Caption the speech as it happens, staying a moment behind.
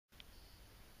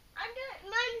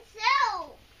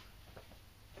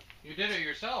You did it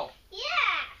yourself? Yeah.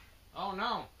 Oh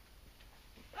no.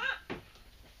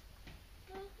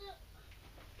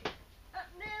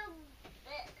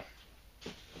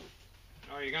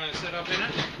 Oh, you're gonna sit up in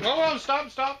it? Whoa, whoa, stop,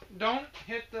 stop. Don't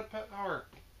hit the power.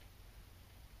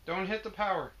 Don't hit the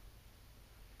power.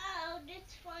 Oh,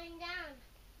 it's falling down.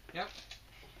 Yep.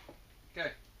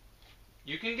 Okay.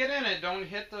 You can get in it, don't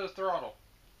hit the throttle.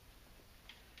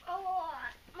 Oh,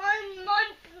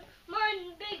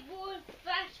 my big boy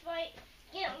Featherweight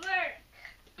can't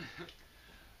work.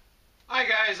 Hi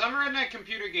guys, I'm Redneck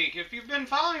Computer Geek. If you've been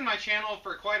following my channel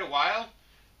for quite a while,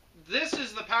 this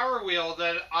is the power wheel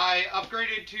that I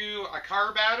upgraded to a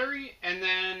car battery, and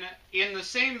then in the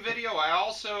same video I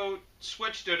also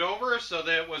switched it over so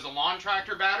that it was a lawn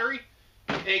tractor battery,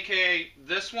 aka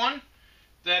this one,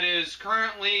 that is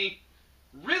currently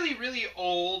really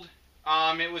old.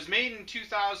 It was made in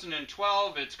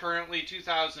 2012. It's currently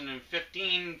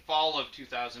 2015, fall of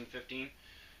 2015.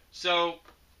 So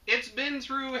it's been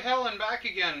through hell and back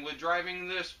again with driving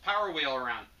this power wheel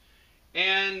around.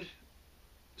 And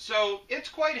so it's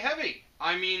quite heavy.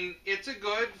 I mean, it's a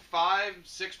good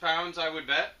 5-6 pounds, I would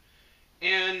bet.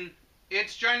 And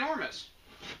it's ginormous.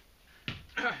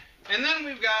 And then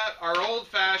we've got our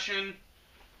old-fashioned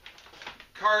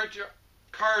car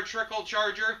trickle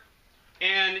charger.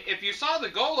 And if you saw the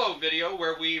Golo video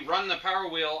where we run the power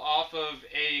wheel off of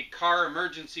a car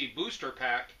emergency booster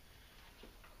pack,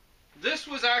 this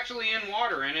was actually in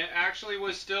water and it actually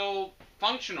was still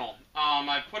functional.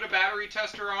 I put a battery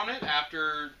tester on it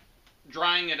after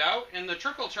drying it out, and the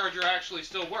trickle charger actually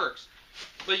still works.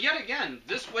 But yet again,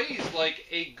 this weighs like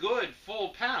a good full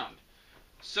pound.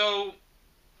 So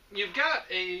you've got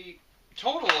a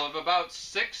total of about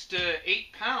 6 to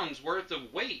 8 pounds worth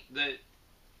of weight that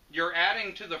you're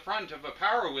adding to the front of a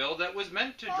power wheel that was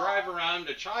meant to drive around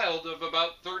a child of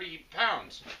about 30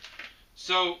 pounds.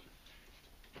 So,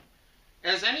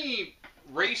 as any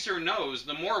racer knows,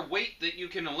 the more weight that you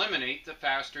can eliminate, the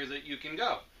faster that you can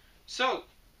go. So,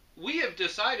 we have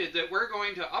decided that we're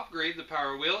going to upgrade the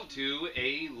power wheel to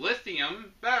a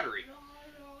lithium battery.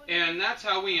 And that's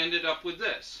how we ended up with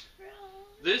this.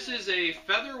 This is a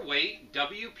Featherweight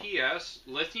WPS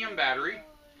lithium battery.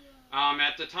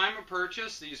 At the time of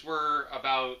purchase, these were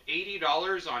about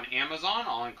 $80 on Amazon.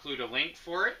 I'll include a link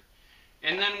for it.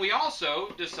 And then we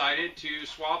also decided to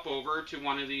swap over to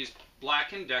one of these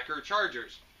Black & Decker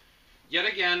chargers. Yet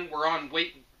again, we're on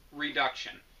weight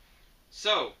reduction.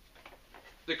 So,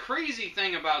 the crazy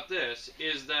thing about this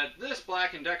is that this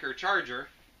Black & Decker charger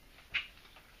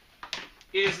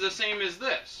is the same as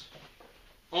this.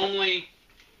 Only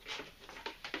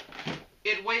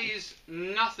it weighs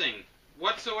nothing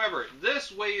whatsoever.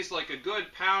 This weighs like a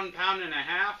good pound and a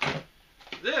half.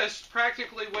 This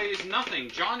practically weighs nothing.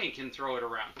 Johnny can throw it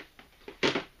around.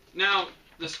 Now,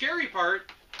 the scary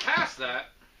part past that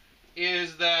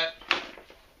is that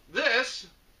this,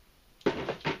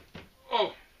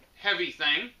 heavy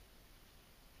thing,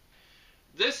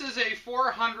 this is a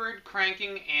 400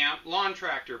 cranking amp lawn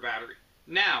tractor battery.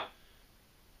 Now,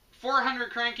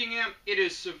 400 cranking amp, it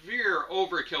is severe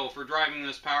overkill for driving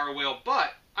this power wheel,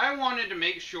 but I wanted to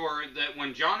make sure that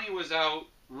when Johnny was out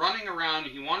running around,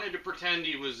 he wanted to pretend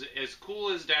he was as cool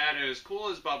as Dad, as cool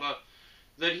as Bubba,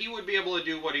 that he would be able to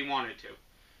do what he wanted to.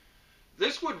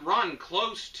 This would run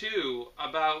close to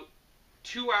about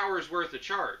 2 hours worth of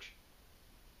charge.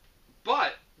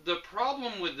 But the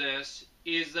problem with this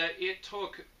is that it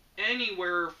took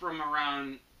anywhere from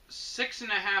around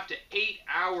 6.5 to 8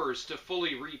 hours to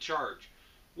fully recharge,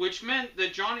 which meant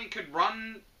that Johnny could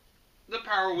run the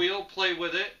power wheel, play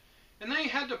with it, and then he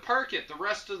had to park it the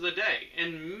rest of the day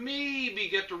and maybe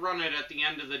get to run it at the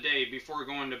end of the day before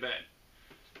going to bed.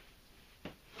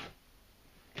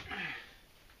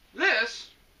 This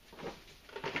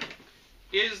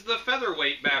is the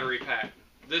Featherweight battery pack.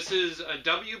 This is a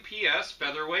WPS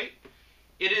Featherweight.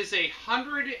 It is a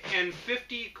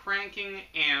 150 cranking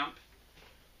amp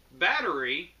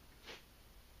battery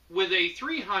with a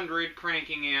 300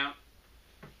 cranking amp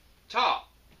top.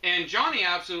 And Johnny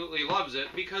absolutely loves it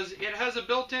because it has a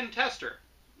built-in tester.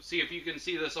 See if you can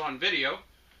see this on video.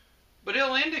 But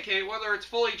it'll indicate whether it's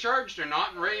fully charged or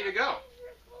not and ready to go.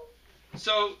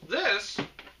 So this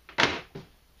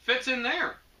fits in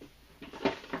there.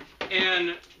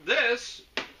 And this,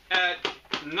 at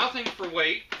nothing for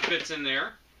weight, fits in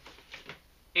there.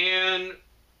 And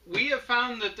we have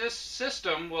found that this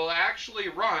system will actually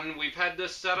run, we've had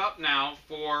this set up now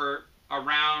for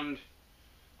around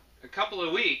a couple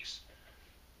of weeks.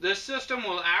 This system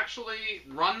will actually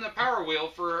run the power wheel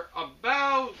for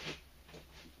about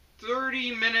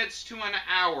 30 minutes to an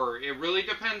hour. It really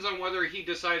depends on whether he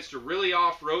decides to really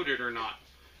off-road it or not.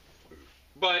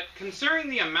 But considering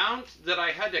the amount that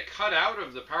I had to cut out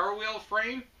of the Power Wheel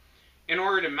frame in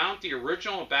order to mount the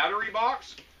original battery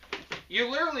box, you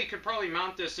literally could probably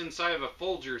mount this inside of a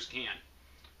Folgers can.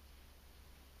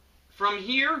 From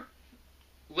here,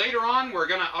 later on, we're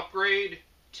going to upgrade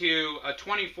to a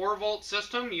 24-volt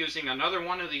system using another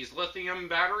one of these lithium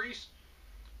batteries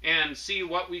and see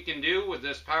what we can do with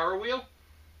this Power Wheel.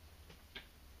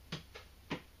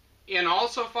 And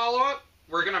also follow-up,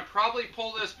 we're going to probably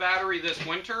pull this battery this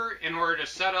winter in order to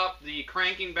set up the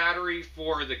cranking battery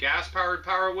for the gas-powered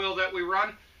Power Wheel that we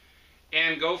run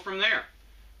and go from there.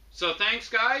 So thanks,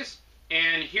 guys.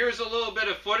 And here's a little bit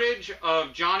of footage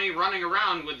of Johnny running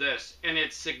around with this. And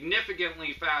it's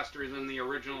significantly faster than the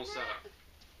original setup.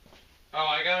 Oh,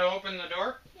 I got to open the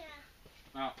door? Yeah.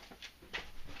 Oh.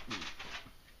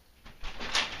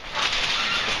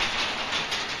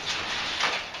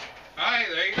 Hi,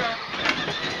 there you go.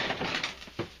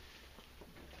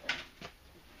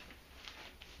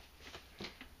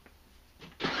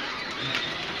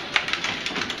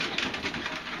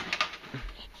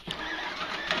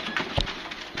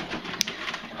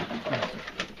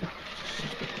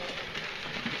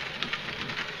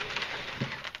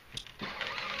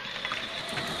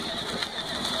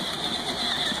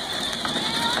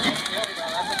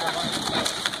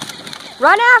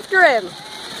 Run after him!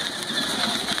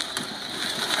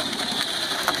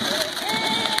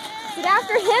 Get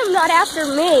after him, not after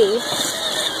me.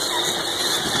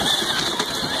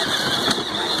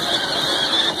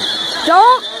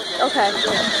 Don't! Okay.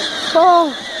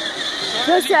 Oh.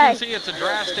 As you can see, it's a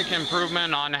drastic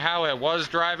improvement on how it was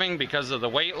driving because of the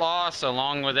weight loss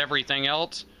along with everything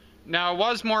else. Now, it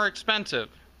was more expensive.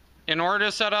 In order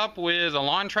to set up with a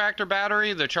lawn tractor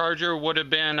battery, the charger would have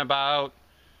been about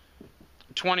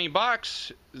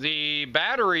 $20. The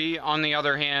battery, on the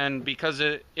other hand, because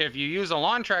if you use a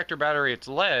lawn tractor battery, it's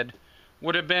lead,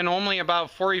 would have been only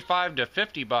about $45 to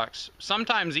 $50,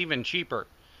 sometimes even cheaper.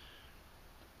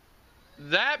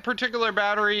 That particular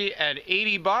battery at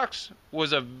 $80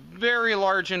 was a very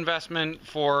large investment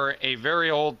for a very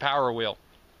old Power Wheel.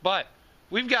 But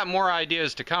we've got more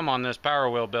ideas to come on this Power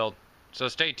Wheel build, so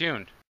stay tuned.